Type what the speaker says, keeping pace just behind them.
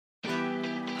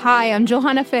Hi, I'm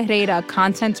Johanna Ferreira,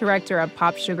 content director at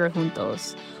Pop Sugar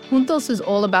Juntos. Juntos is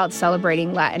all about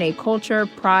celebrating Latinx culture,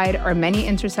 pride, our many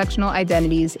intersectional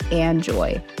identities, and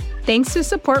joy. Thanks to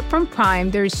support from Prime,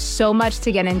 there's so much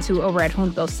to get into over at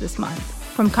Juntos this month.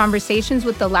 From conversations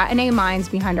with the Latinx minds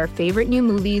behind our favorite new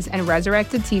movies and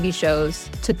resurrected TV shows,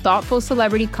 to thoughtful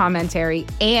celebrity commentary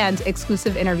and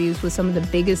exclusive interviews with some of the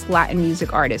biggest Latin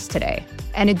music artists today.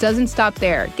 And it doesn't stop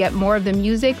there. Get more of the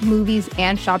music, movies,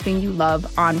 and shopping you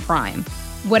love on Prime.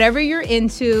 Whatever you're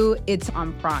into, it's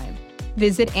on Prime.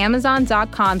 Visit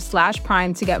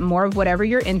Amazon.com/Prime to get more of whatever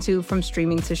you're into, from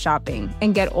streaming to shopping.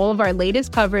 And get all of our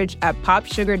latest coverage at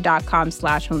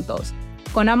popsugar.com/juntos.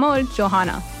 Con amor,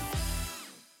 Johanna.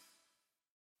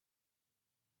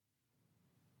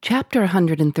 Chapter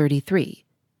 133.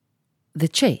 The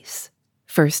Chase.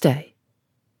 First Day.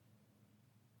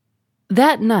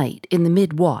 That night, in the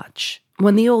mid-watch,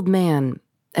 when the old man,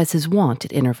 as his wont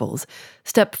at intervals,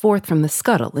 stepped forth from the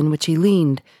scuttle in which he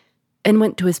leaned and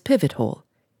went to his pivot hole,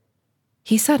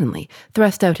 he suddenly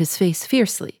thrust out his face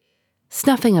fiercely,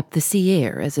 snuffing up the sea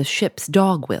air as a ship's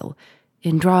dog will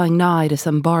in drawing nigh to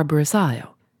some barbarous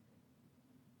isle.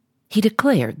 He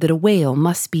declared that a whale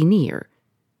must be near.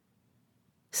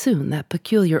 Soon that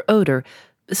peculiar odor,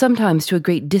 sometimes to a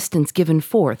great distance given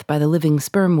forth by the living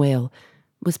sperm whale,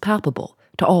 was palpable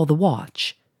to all the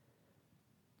watch.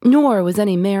 Nor was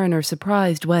any mariner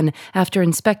surprised when, after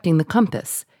inspecting the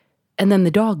compass, and then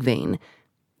the dog vane,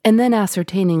 and then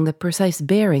ascertaining the precise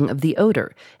bearing of the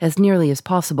odor as nearly as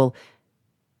possible,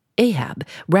 Ahab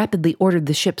rapidly ordered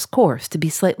the ship's course to be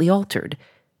slightly altered,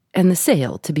 and the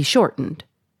sail to be shortened.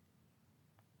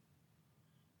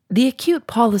 The acute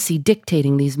policy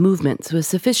dictating these movements was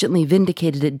sufficiently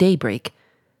vindicated at daybreak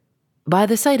by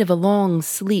the sight of a long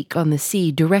sleek on the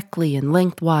sea directly and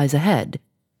lengthwise ahead,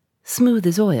 smooth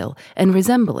as oil and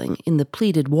resembling, in the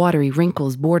pleated watery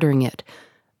wrinkles bordering it,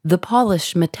 the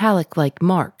polished metallic-like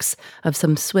marks of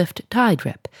some swift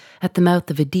tide-rip at the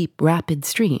mouth of a deep, rapid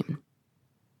stream.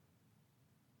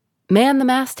 "Man the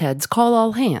mastheads, call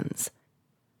all hands."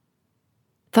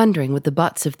 Thundering with the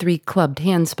butts of 3 clubbed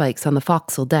handspikes on the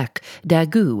forecastle deck,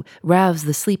 Daggoo roused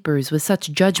the sleepers with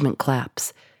such judgment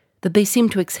claps that they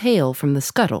seemed to exhale from the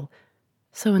scuttle,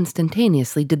 so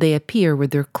instantaneously did they appear with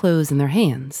their clothes in their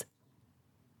hands.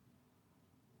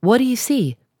 "What do you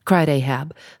see?" cried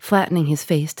Ahab, flattening his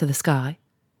face to the sky.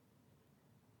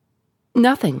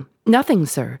 "Nothing, nothing,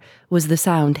 sir," was the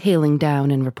sound hailing down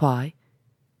in reply.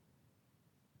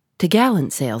 "To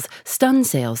gallant sails, stun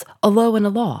sails, alow and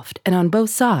aloft, and on both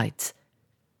sides."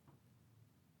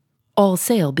 All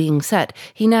sail being set,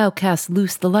 he now cast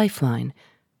loose the lifeline,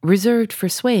 reserved for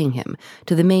swaying him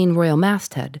to the main royal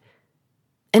masthead,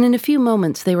 and in a few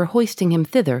moments they were hoisting him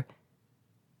thither,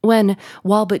 when,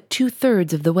 while but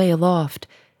 2/3 of the way aloft,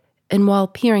 and while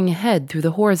peering ahead through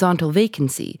the horizontal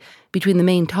vacancy between the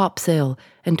main topsail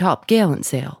and top-gallant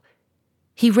sail,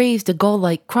 he raised a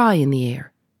gull-like cry in the air.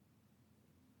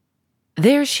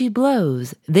 There she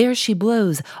blows,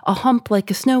 a hump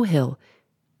like a snow-hill.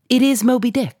 It is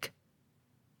Moby Dick."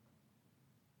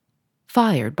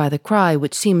 Fired by the cry,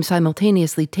 which seemed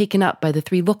simultaneously taken up by the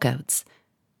 3 lookouts,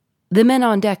 the men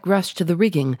on deck rushed to the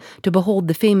rigging to behold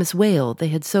the famous whale they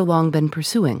had so long been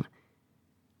pursuing.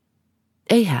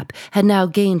 Ahab had now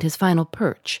gained his final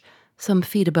perch, some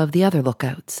feet above the other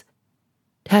lookouts,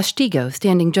 Tashtigo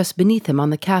standing just beneath him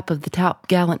on the cap of the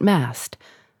top-gallant mast,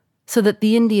 so that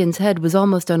the Indian's head was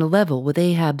almost on a level with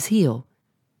Ahab's heel.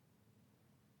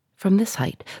 From this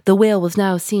height, the whale was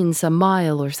now seen some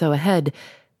mile or so ahead,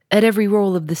 at every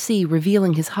roll of the sea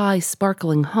revealing his high,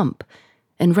 sparkling hump,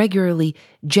 and regularly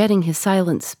jetting his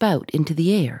silent spout into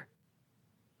the air.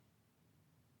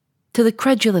 To the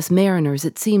credulous mariners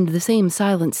it seemed the same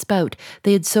silent spout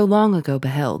they had so long ago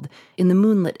beheld in the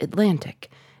moonlit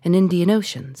Atlantic and Indian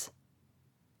Oceans.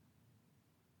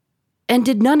 "And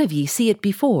did none of ye see it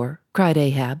before?" cried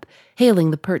Ahab,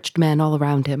 hailing the perched men all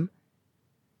around him.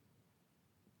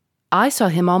 "I saw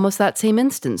him almost that same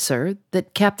instant, sir,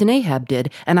 that Captain Ahab did,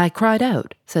 and I cried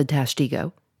out," said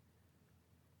Tashtigo.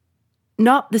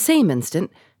 "Not the same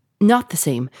instant, not the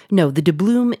same. No, the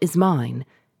doubloon is mine.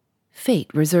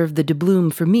 Fate reserved the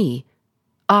doubloon for me.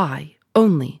 I,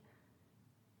 only.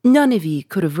 None of ye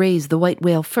could have raised the white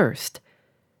whale first.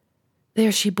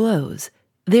 There she blows,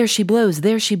 there she blows,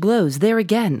 there she blows, there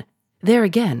again,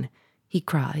 he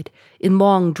cried, in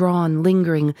long-drawn,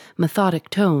 lingering, methodic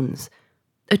tones,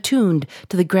 attuned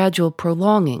to the gradual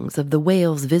prolongings of the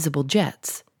whale's visible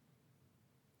jets.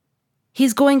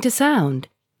 "He's going to sound,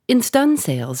 in stun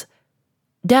sails.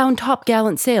 Down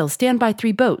top-gallant sails, stand by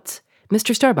 3 boats.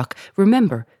 Mr. Starbuck,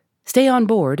 remember, stay on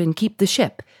board and keep the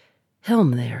ship.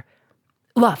 Helm there.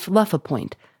 Luff a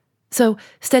point. So,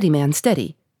 steady, man,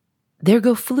 steady. There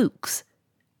go flukes.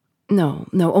 No,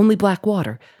 only black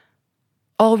water.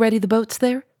 All ready the boats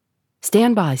there?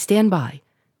 Stand by.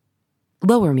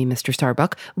 Lower me, Mr.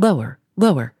 Starbuck. Lower.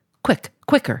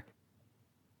 Quicker.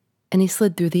 And he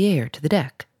slid through the air to the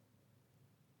deck.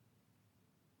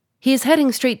 He is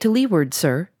heading straight to leeward,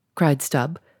 sir, cried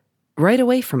Stubb. Right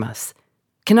away from us.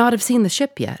 Cannot have seen the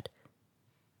ship yet.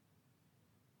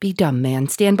 Be dumb, man.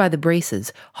 Stand by the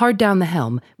braces. Hard down the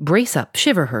helm. Brace up.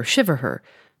 Shiver her.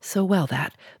 So well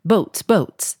that.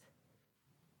 Boats.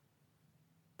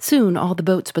 Soon all the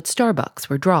boats but Starbuck's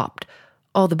were dropped,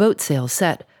 all the boat sails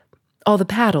set, all the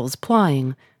paddles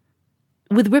plying,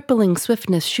 with rippling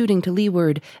swiftness shooting to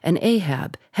leeward and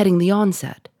Ahab heading the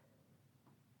onset.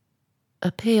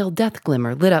 A pale death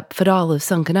glimmer lit up Fedallah's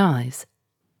sunken eyes.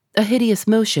 A hideous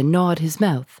motion gnawed his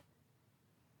mouth.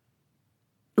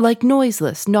 Like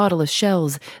noiseless nautilus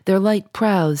shells, their light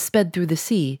prows sped through the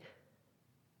sea,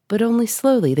 but only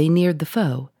slowly they neared the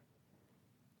foe.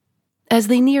 As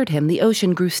they neared him, the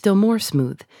ocean grew still more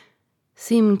smooth,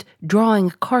 seemed drawing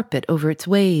a carpet over its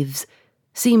waves,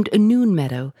 seemed a noon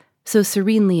meadow, so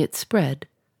serenely it spread.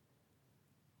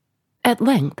 At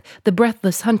length, the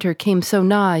breathless hunter came so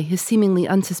nigh his seemingly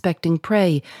unsuspecting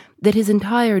prey that his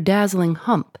entire dazzling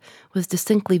hump was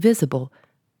distinctly visible,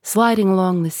 sliding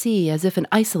along the sea as if an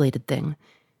isolated thing,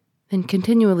 and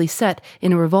continually set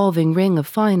in a revolving ring of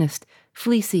finest,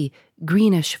 fleecy,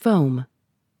 greenish foam.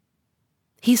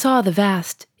 He saw the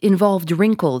vast, involved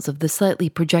wrinkles of the slightly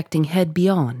projecting head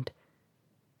beyond.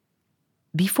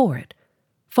 Before it,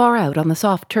 far out on the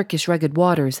soft Turkish rugged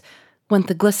waters, went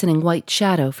the glistening white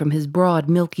shadow from his broad,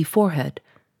 milky forehead,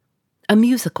 a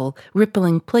musical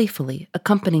rippling playfully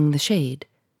accompanying the shade.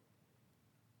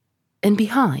 And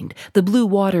behind, the blue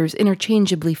waters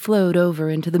interchangeably flowed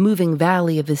over into the moving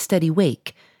valley of his steady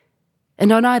wake,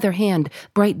 and on either hand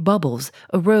bright bubbles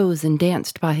arose and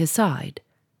danced by his side.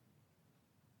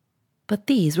 But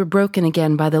these were broken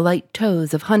again by the light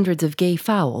toes of hundreds of gay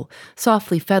fowl,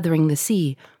 softly feathering the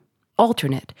sea,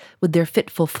 alternate with their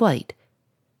fitful flight,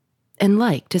 and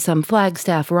like to some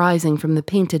flagstaff rising from the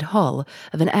painted hull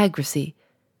of an argosy,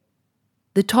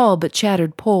 the tall but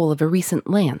shattered pole of a recent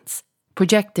lance,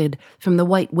 projected from the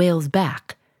white whale's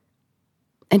back,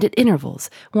 and at intervals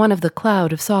one of the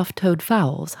cloud of soft-toed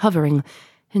fowls hovering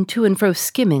and to and fro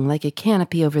skimming like a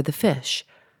canopy over the fish,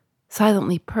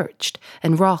 silently perched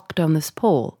and rocked on this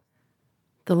pole,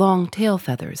 the long tail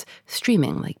feathers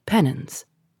streaming like pennons.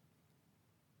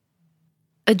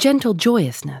 A gentle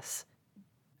joyousness,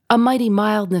 a mighty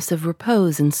mildness of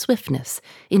repose and swiftness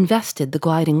invested the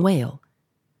gliding whale.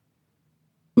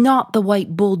 Not the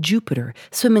white bull Jupiter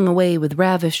swimming away with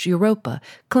ravished Europa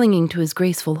clinging to his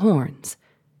graceful horns,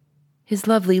 his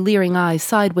lovely leering eyes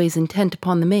sideways intent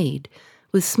upon the maid,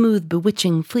 with smooth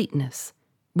bewitching fleetness,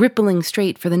 rippling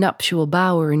straight for the nuptial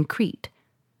bower in Crete.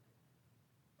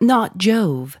 Not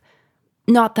Jove,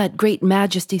 not that great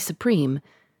majesty supreme,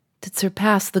 that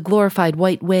surpassed the glorified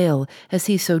white whale as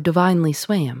he so divinely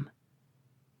swam.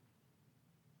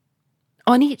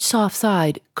 On each soft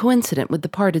side, coincident with the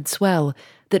parted swell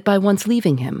that by once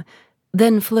leaving him,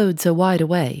 then flowed so wide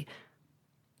away,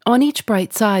 on each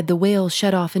bright side the whale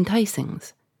shed off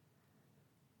enticings.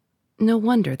 No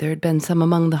wonder there had been some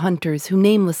among the hunters who,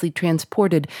 namelessly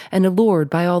transported and allured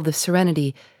by all this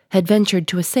serenity, had ventured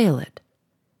to assail it,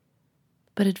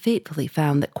 but had fatefully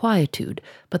found that quietude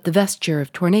but the vesture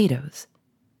of tornadoes.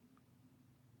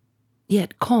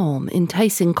 Yet calm,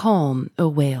 enticing calm, O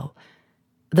whale,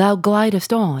 thou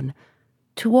glidest on,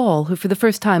 to all who for the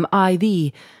first time eye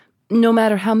thee, no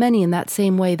matter how many in that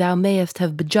same way thou mayest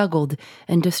have bejuggled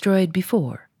and destroyed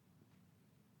before.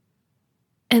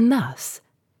 And thus,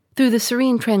 through the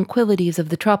serene tranquillities of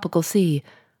the tropical sea,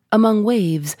 among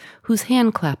waves whose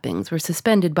hand-clappings were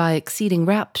suspended by exceeding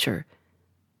rapture,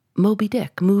 Moby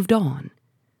Dick moved on,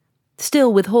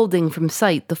 still withholding from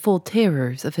sight the full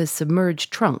terrors of his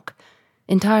submerged trunk,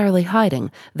 entirely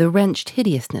hiding the wrenched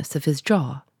hideousness of his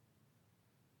jaw.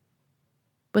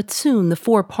 But soon the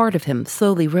fore part of him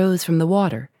slowly rose from the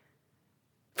water.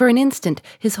 For an instant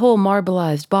his whole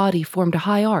marbleized body formed a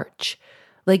high arch,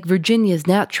 like Virginia's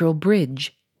natural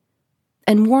bridge,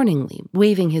 and warningly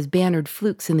waving his bannered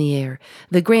flukes in the air,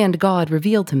 the grand god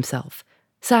revealed himself,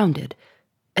 sounded,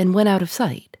 and went out of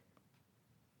sight.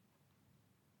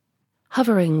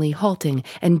 Hoveringly halting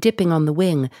and dipping on the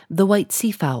wing, the white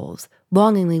seafowls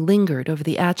longingly lingered over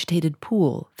the agitated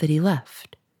pool that he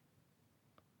left.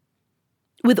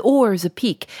 With oars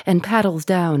apeak and paddles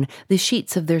down, the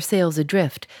sheets of their sails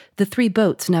adrift, the three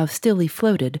boats now stilly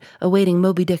floated, awaiting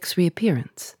Moby Dick's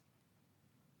reappearance.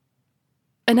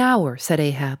 "An hour," said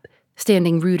Ahab,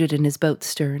 standing rooted in his boat's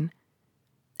stern,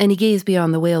 and he gazed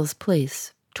beyond the whale's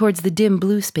place, towards the dim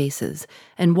blue spaces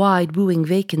and wide wooing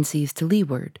vacancies to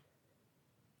leeward.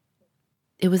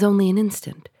 It was only an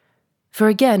instant, for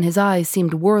again his eyes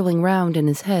seemed whirling round in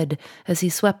his head as he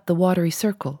swept the watery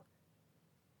circle.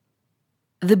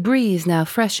 The breeze now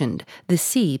freshened, the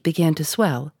sea began to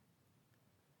swell.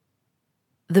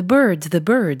 The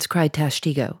birds, cried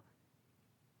Tashtigo.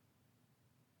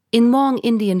 In long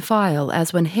Indian file,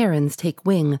 as when herons take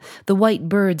wing, the white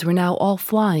birds were now all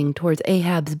flying towards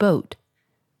Ahab's boat.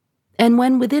 And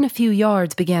when within a few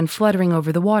yards began fluttering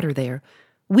over the water there,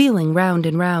 wheeling round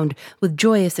and round with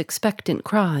joyous expectant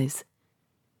cries.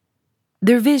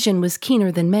 Their vision was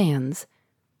keener than man's.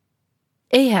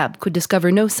 Ahab could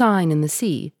discover no sign in the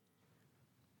sea.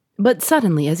 But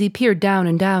suddenly, as he peered down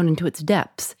and down into its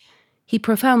depths, he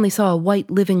profoundly saw a white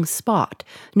living spot,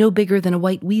 no bigger than a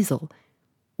white weasel,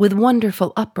 with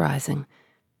wonderful uprising,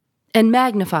 and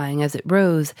magnifying as it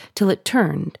rose till it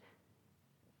turned.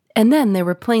 And then there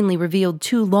were plainly revealed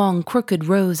 2 long, crooked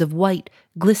rows of white,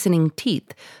 glistening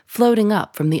teeth floating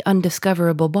up from the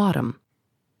undiscoverable bottom.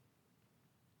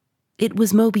 It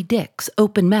was Moby Dick's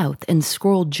open mouth and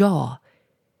scrolled jaw,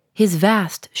 his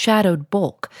vast, shadowed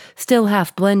bulk still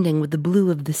half blending with the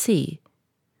blue of the sea.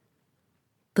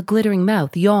 The glittering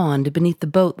mouth yawned beneath the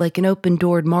boat like an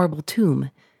open-doored marble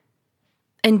tomb,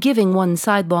 and giving one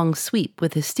sidelong sweep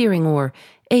with his steering oar,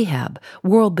 Ahab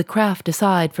whirled the craft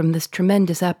aside from this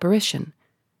tremendous apparition.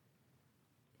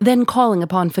 Then, calling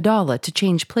upon Fedallah to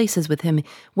change places with him,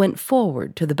 went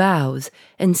forward to the bows,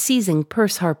 and seizing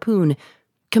purse harpoon,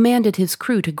 commanded his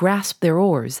crew to grasp their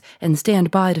oars and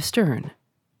stand by to stern.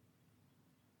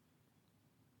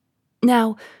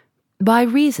 Now, by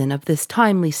reason of this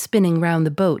timely spinning round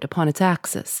the boat upon its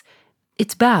axis,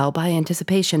 its bow, by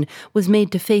anticipation, was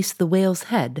made to face the whale's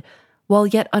head, while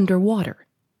yet under water.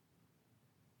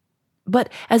 But,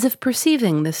 as if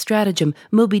perceiving this stratagem,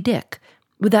 Moby Dick,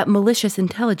 with that malicious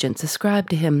intelligence ascribed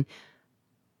to him,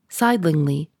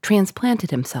 sidelingly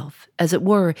transplanted himself, as it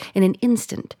were, in an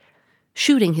instant,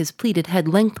 shooting his pleated head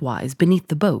lengthwise beneath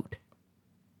the boat.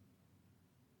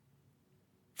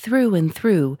 Through and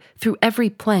through every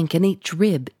plank and each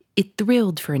rib, it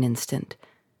thrilled for an instant,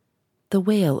 the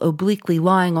whale obliquely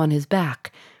lying on his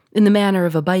back, in the manner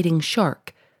of a biting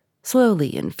shark,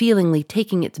 slowly and feelingly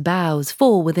taking its bows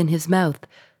full within his mouth,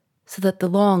 so that the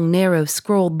long, narrow,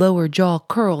 scrolled lower jaw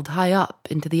curled high up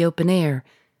into the open air,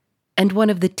 and one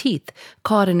of the teeth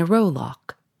caught in a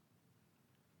rowlock.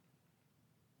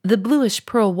 The bluish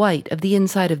pearl white of the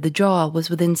inside of the jaw was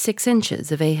within 6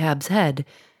 inches of Ahab's head,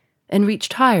 and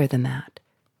reached higher than that.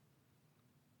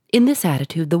 In this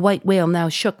attitude, the white whale now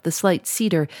shook the slight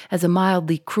cedar as a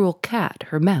mildly cruel cat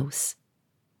her mouse.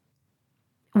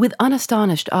 With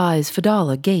unastonished eyes,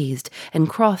 Fedallah gazed and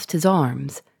crossed his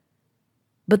arms.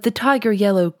 But the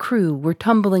tiger-yellow crew were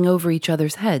tumbling over each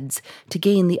other's heads to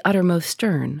gain the uttermost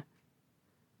stern.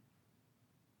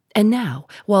 And now,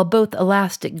 while both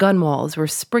elastic gunwales were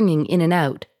springing in and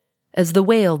out, as the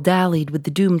whale dallied with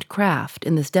the doomed craft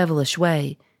in this devilish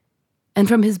way, and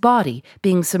from his body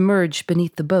being submerged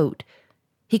beneath the boat,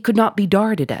 he could not be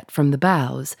darted at from the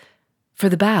bows, for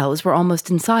the bows were almost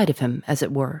inside of him, as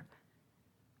it were.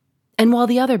 And while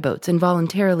the other boats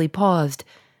involuntarily paused,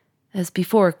 as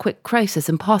before a quick crisis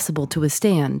impossible to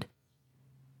withstand,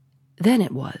 then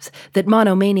it was that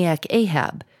monomaniac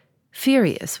Ahab,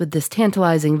 furious with this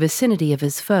tantalizing vicinity of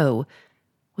his foe,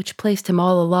 which placed him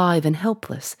all alive and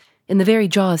helpless in the very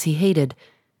jaws he hated,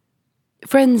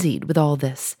 frenzied with all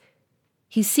this,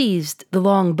 he seized the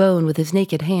long bone with his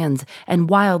naked hands and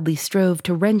wildly strove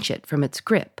to wrench it from its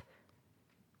grip.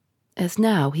 As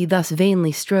now he thus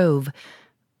vainly strove,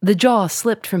 the jaw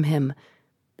slipped from him,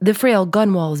 the frail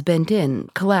gunwales bent in,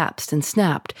 collapsed and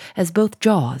snapped, as both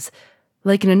jaws,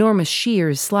 like an enormous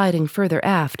shears sliding further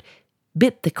aft,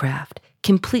 bit the craft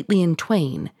completely in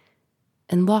twain,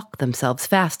 and locked themselves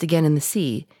fast again in the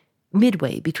sea,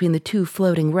 midway between the 2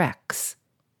 floating wrecks.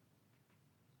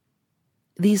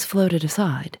 These floated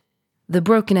aside, the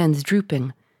broken ends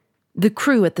drooping, the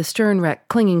crew at the stern wreck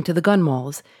clinging to the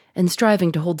gunwales and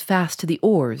striving to hold fast to the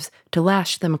oars to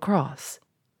lash them across.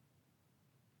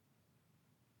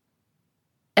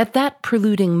 At that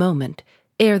preluding moment,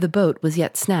 ere the boat was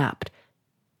yet snapped,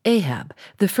 Ahab,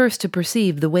 the first to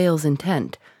perceive the whale's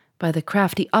intent, by the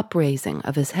crafty upraising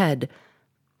of his head,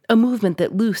 a movement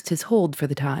that loosed his hold for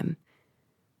the time.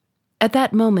 At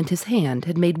that moment his hand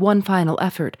had made one final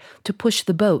effort to push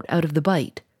the boat out of the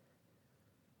bight.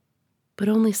 But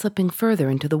only slipping further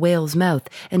into the whale's mouth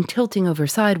and tilting over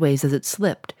sideways as it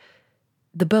slipped,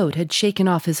 the boat had shaken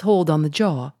off his hold on the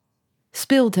jaw,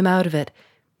 spilled him out of it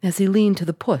as he leaned to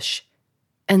the push,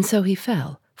 and so he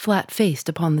fell, flat-faced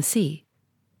upon the sea.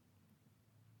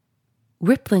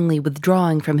 Ripplingly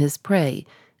withdrawing from his prey,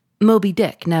 Moby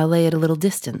Dick now lay at a little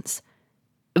distance,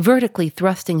 vertically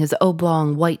thrusting his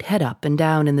oblong white head up and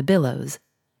down in the billows,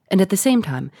 and at the same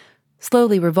time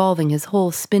slowly revolving his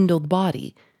whole spindled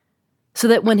body, so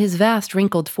that when his vast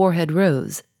wrinkled forehead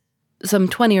rose, some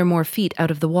 20 or more feet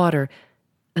out of the water,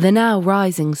 the now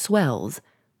rising swells,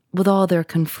 with all their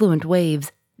confluent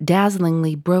waves,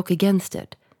 dazzlingly broke against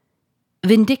it,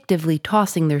 vindictively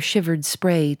tossing their shivered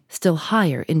spray still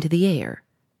higher into the air.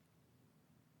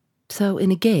 So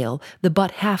in a gale, the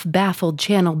but half-baffled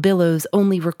channel billows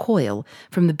only recoil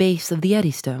from the base of the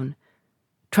Eddystone,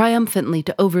 triumphantly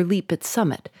to overleap its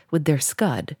summit with their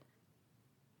scud.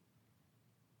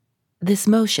 This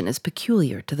motion is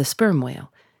peculiar to the sperm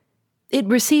whale. It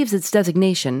receives its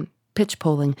designation,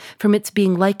 pitch-poling, from its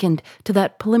being likened to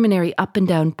that preliminary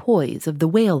up-and-down poise of the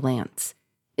whale lance,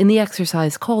 in the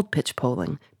exercise called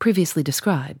pitch-poling, previously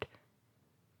described.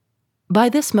 By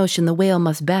this motion the whale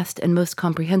must best and most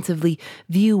comprehensively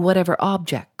view whatever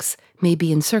objects may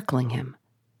be encircling him.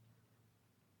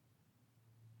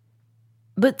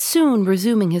 But soon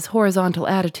resuming his horizontal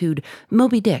attitude,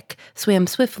 Moby Dick swam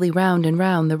swiftly round and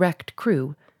round the wrecked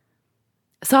crew,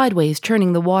 sideways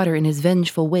churning the water in his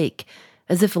vengeful wake,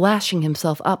 as if lashing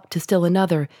himself up to still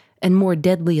another and more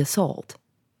deadly assault.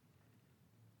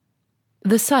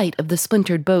 The sight of the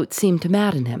splintered boat seemed to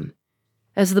madden him,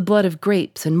 as the blood of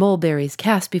grapes and mulberries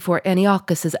cast before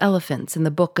Antiochus's elephants in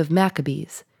the book of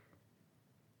Maccabees.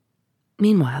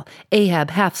 Meanwhile,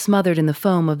 Ahab, half smothered in the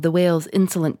foam of the whale's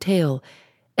insolent tail,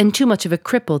 and too much of a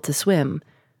cripple to swim,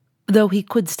 though he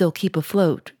could still keep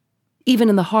afloat, even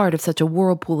in the heart of such a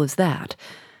whirlpool as that,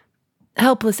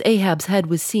 helpless Ahab's head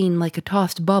was seen like a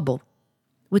tossed bubble,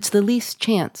 which the least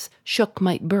chance shook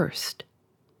might burst.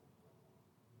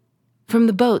 From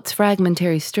the boat's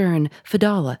fragmentary stern,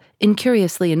 Fedallah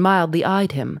incuriously and mildly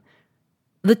eyed him.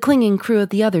 The clinging crew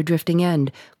at the other drifting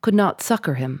end could not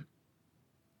succor him.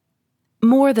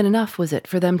 More than enough was it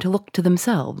for them to look to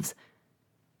themselves,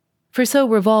 for so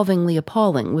revolvingly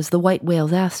appalling was the white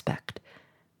whale's aspect,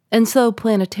 and so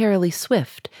planetarily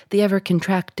swift the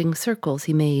ever-contracting circles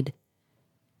he made,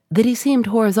 that he seemed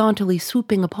horizontally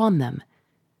swooping upon them.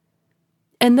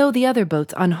 And though the other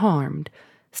boats, unharmed,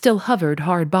 still hovered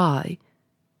hard by,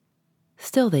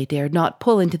 still they dared not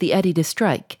pull into the eddy to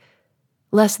strike,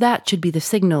 lest that should be the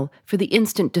signal for the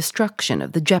instant destruction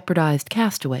of the jeopardized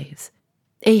castaways,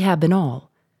 Ahab and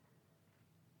all.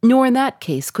 Nor in that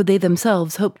case could they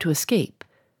themselves hope to escape.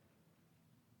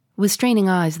 With straining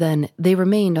eyes, then, they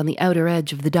remained on the outer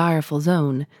edge of the direful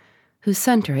zone, whose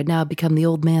center had now become the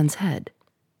old man's head.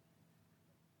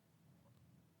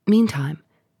 Meantime,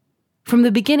 from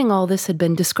the beginning all this had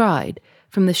been descried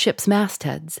from the ship's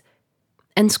mastheads,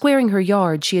 and squaring her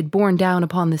yard she had borne down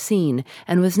upon the scene,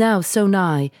 and was now so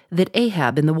nigh that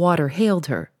Ahab in the water hailed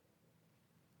her.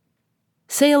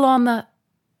 "Sail on the—"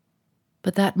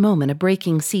 But that moment a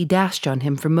breaking sea dashed on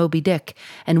him from Moby Dick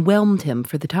and whelmed him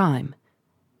for the time.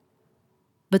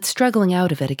 But struggling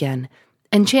out of it again,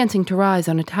 and chancing to rise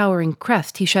on a towering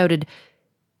crest, he shouted,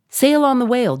 "Sail on the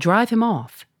whale, drive him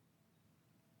off."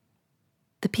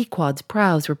 The Pequod's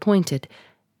prows were pointed,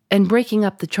 and breaking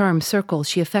up the charmed circle,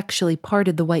 she effectually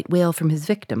parted the white whale from his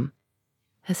victim.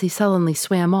 As he sullenly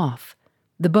swam off,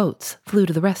 the boats flew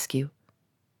to the rescue.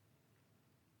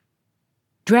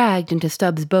 Dragged into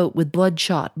Stubbs' boat with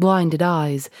bloodshot, blinded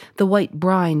eyes, the white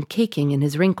brine caking in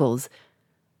his wrinkles,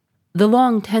 the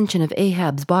long tension of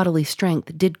Ahab's bodily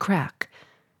strength did crack,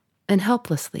 and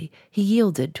helplessly he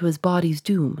yielded to his body's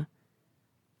doom.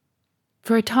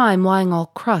 For a time lying all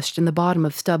crushed in the bottom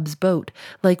of Stubbs' boat,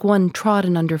 like one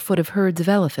trodden under foot of herds of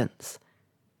elephants.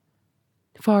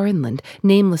 Far inland,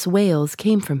 nameless wails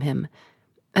came from him,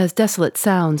 as desolate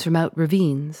sounds from out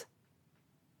ravines.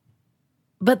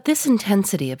 But this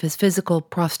intensity of his physical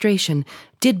prostration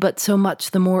did but so much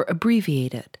the more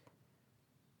abbreviate it.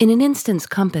 In an instant's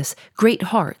compass, great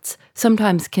hearts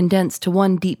sometimes condensed to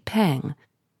one deep pang,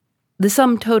 the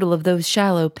sum total of those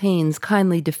shallow pains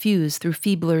kindly diffused through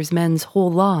feebler men's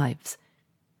whole lives.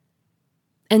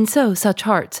 And so such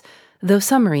hearts, though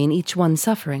summary in each one's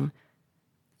suffering,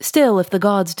 still, if the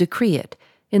gods decree it,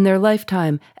 in their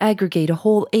lifetime aggregate a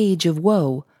whole age of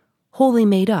woe, wholly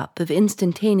made up of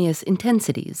instantaneous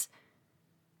intensities.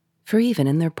 For even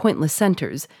in their pointless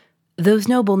centers, those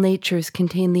noble natures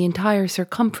contain the entire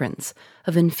circumference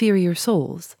of inferior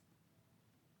souls.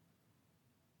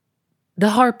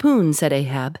 "The harpoon," said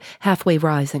Ahab, halfway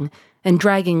rising, and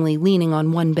draggingly leaning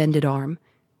on one bended arm.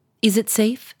 "Is it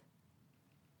safe?"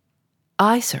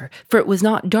 "Aye, sir, for it was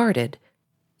not darted.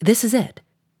 This is it,"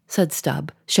 said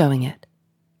Stubb, showing it.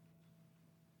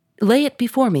 Lay it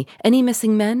before me. Any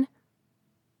missing men?"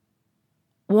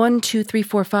 1, 2, 3,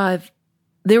 4, 5.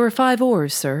 There were 5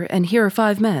 oars, sir, and here are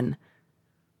 5 men."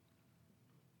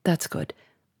 "That's good.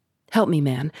 Help me,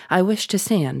 man. I wish to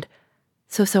stand.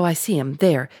 So I see him.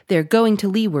 There, going to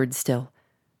leeward still.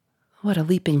 What a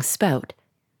leaping spout.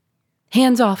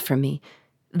 Hands off from me.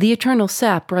 The eternal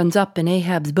sap runs up in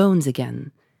Ahab's bones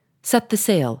again. Set the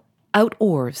sail. Out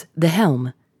oars. The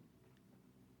helm."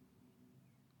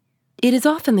 It is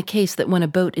often the case that when a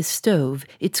boat is stove,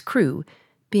 its crew,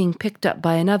 being picked up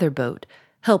by another boat,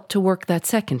 help to work that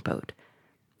second boat,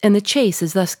 and the chase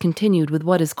is thus continued with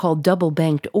what is called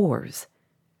double-banked oars.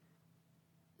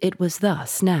 It was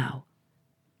thus now.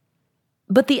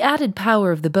 But the added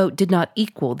power of the boat did not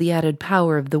equal the added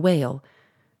power of the whale,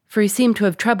 for he seemed to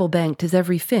have treble-banked his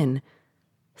every fin,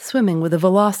 swimming with a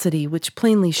velocity which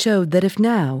plainly showed that if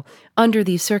now, under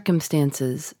these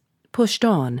circumstances, pushed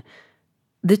on,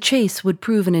 the chase would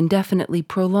prove an indefinitely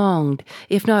prolonged,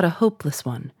 if not a hopeless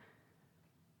one.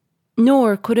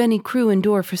 Nor could any crew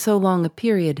endure for so long a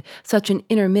period such an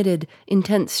intermitted,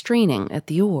 intense straining at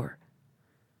the oar.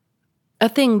 A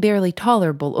thing barely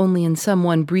tolerable only in some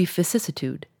one brief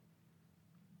vicissitude.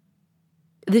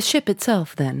 The ship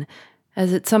itself, then,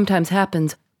 as it sometimes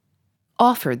happens,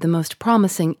 offered the most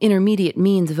promising intermediate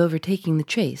means of overtaking the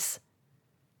chase.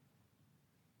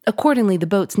 Accordingly, the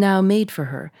boats now made for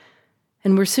her,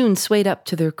 and were soon swayed up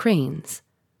to their cranes,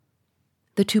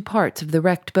 the 2 parts of the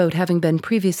wrecked boat having been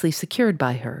previously secured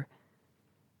by her.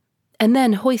 And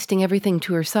then, hoisting everything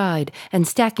to her side, and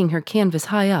stacking her canvas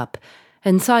high up,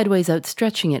 and sideways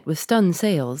outstretching it with stun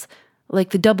sails,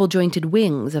 like the double-jointed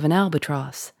wings of an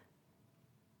albatross,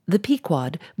 the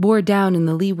Pequod bore down in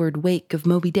the leeward wake of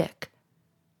Moby Dick.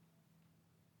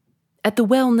 At the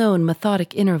well-known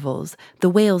methodic intervals, the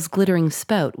whale's glittering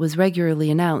spout was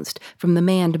regularly announced from the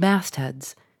manned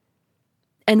mastheads,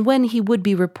 and when he would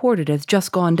be reported as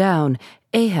just gone down,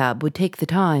 Ahab would take the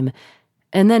time,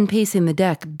 and then pacing the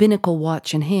deck, binnacle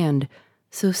watch in hand,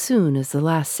 so soon as the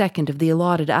last second of the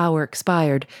allotted hour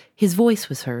expired, his voice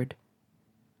was heard.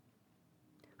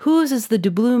 "Whose is the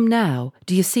doubloon now?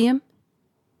 Do you see him?"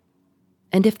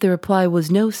 And if the reply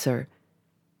was no, sir,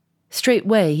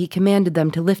 straightway he commanded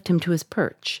them to lift him to his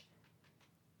perch.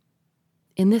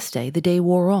 In this day the day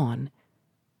wore on.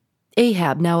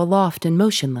 Ahab now aloft and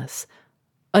motionless,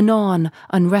 anon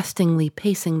unrestingly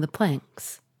pacing the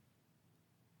planks.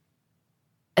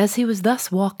 As he was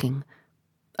thus walking,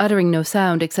 uttering no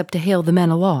sound except to hail the men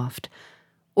aloft,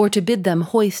 or to bid them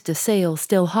hoist a sail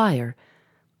still higher,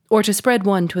 or to spread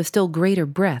one to a still greater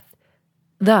breadth,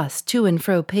 thus to and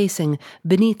fro pacing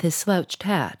beneath his slouched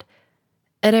hat,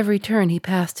 at every turn he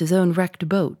passed his own wrecked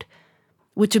boat,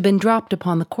 which had been dropped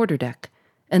upon the quarterdeck,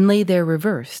 and lay there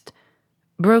reversed,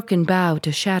 broken bow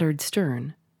to shattered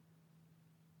stern.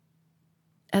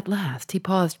 At last he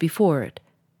paused before it,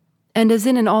 and as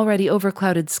in an already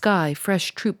overclouded sky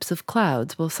fresh troops of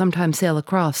clouds will sometimes sail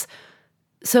across,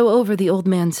 so over the old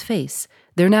man's face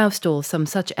there now stole some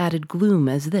such added gloom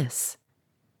as this.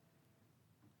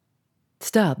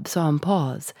 Stubb saw him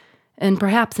pause, and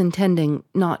perhaps intending,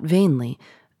 not vainly,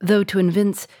 though to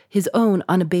evince his own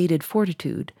unabated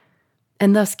fortitude,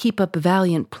 and thus keep up a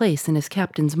valiant place in his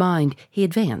captain's mind, he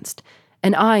advanced,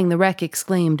 and eyeing the wreck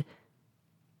exclaimed,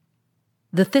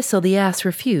 "The thistle the ass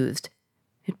refused.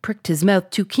 It pricked his mouth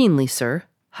too keenly, sir.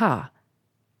 Ha!"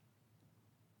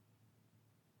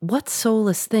 What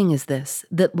soulless thing is this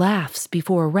that laughs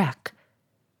before a wreck?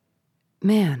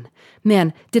 Man,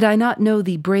 did I not know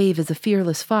thee brave as a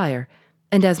fearless fire,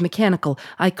 and as mechanical,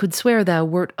 I could swear thou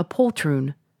wert a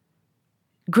poltroon.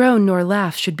 Groan nor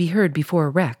laugh should be heard before a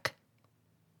wreck.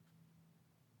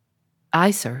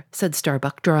 "Aye, sir," said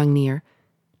Starbuck, drawing near.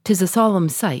 "'Tis a solemn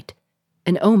sight,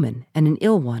 an omen and an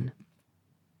ill one."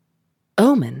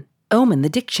 Omen, the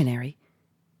dictionary.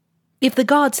 If the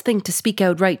gods think to speak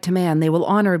outright to man, they will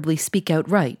honorably speak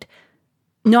outright,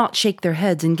 not shake their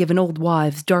heads and give an old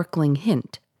wives' darkling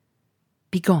hint.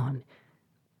 Begone.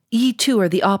 Ye two are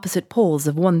the opposite poles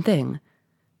of one thing.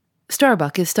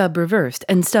 Starbuck is Stubb reversed,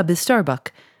 and Stubb is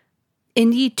Starbuck,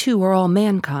 and ye two are all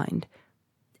mankind,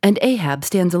 and Ahab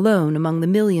stands alone among the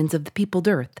millions of the peopled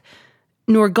earth,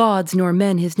 nor gods nor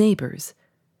men his neighbors.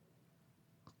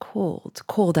 Cold,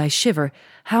 cold, I shiver.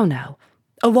 How now?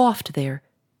 Aloft there.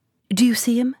 Do you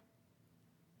see him?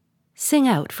 Sing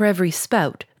out for every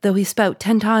spout, though he spout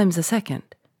 10 times a second.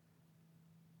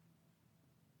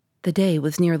 The day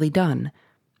was nearly done.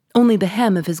 Only the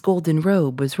hem of his golden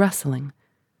robe was rustling.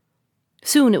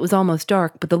 Soon it was almost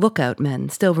dark, but the lookout men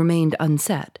still remained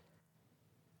unset.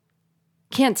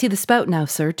 "Can't see the spout now,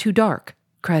 sir, too dark,"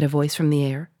 cried a voice from the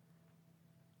air.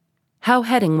 "How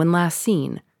heading when last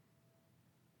seen?"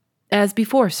 As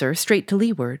before, sir, straight to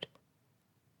leeward.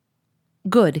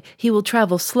 Good, he will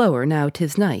travel slower now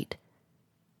 'tis night.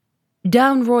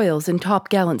 Down royals and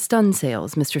top-gallant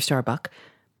stun-sails, Mr. Starbuck.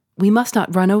 We must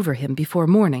not run over him before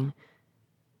morning.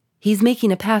 He's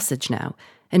making a passage now,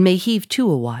 and may heave to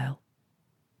a while.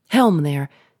 Helm there,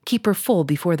 keep her full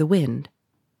before the wind.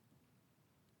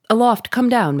 Aloft, come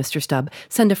down, Mr. Stubb,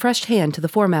 send a fresh hand to the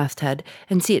foremast-head,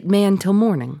 and see it manned till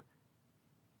morning.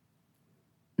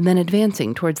 Then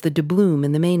advancing towards the doubloon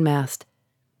in the mainmast.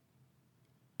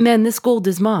 Men, this gold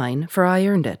is mine, for I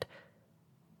earned it.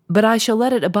 But I shall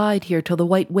let it abide here till the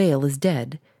white whale is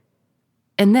dead.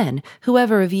 And then,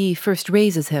 whoever of ye first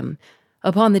raises him,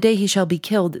 upon the day he shall be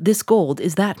killed, this gold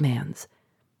is that man's.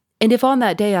 And if on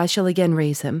that day I shall again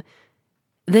raise him,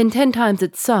 then 10 times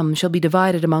its sum shall be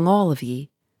divided among all of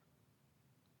ye.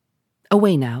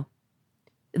 Away now.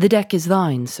 The deck is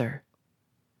thine, sir.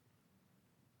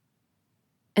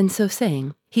 And so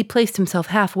saying, he placed himself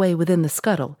halfway within the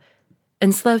scuttle,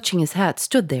 and slouching his hat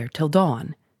stood there till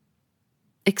dawn,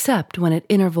 except when at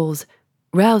intervals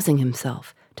rousing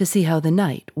himself to see how the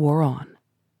night wore on.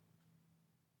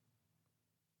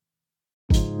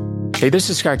 Hey, this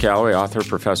is Scott Galloway, author,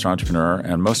 professor, entrepreneur,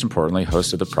 and most importantly,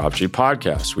 host of the Prop G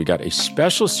podcast. We got a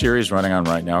special series running on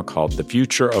right now called The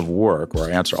Future of Work, where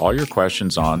I answer all your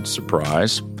questions on,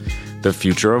 surprise, the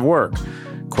future of work.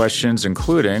 Questions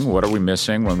including, what are we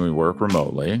missing when we work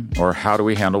remotely? Or how do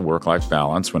we handle work-life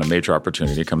balance when a major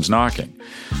opportunity comes knocking?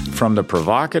 From the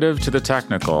provocative to the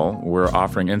technical, we're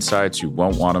offering insights you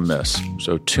won't want to miss.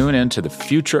 So tune in to The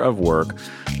Future of Work,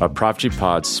 a Prop G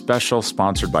Pod special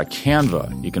sponsored by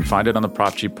Canva. You can find it on the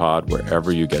Prop G Pod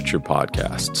wherever you get your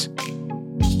podcasts.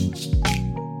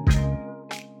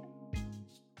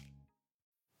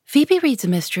 Phoebe Reads a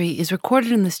Mystery is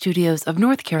recorded in the studios of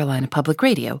North Carolina Public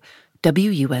Radio,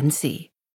 WUNC.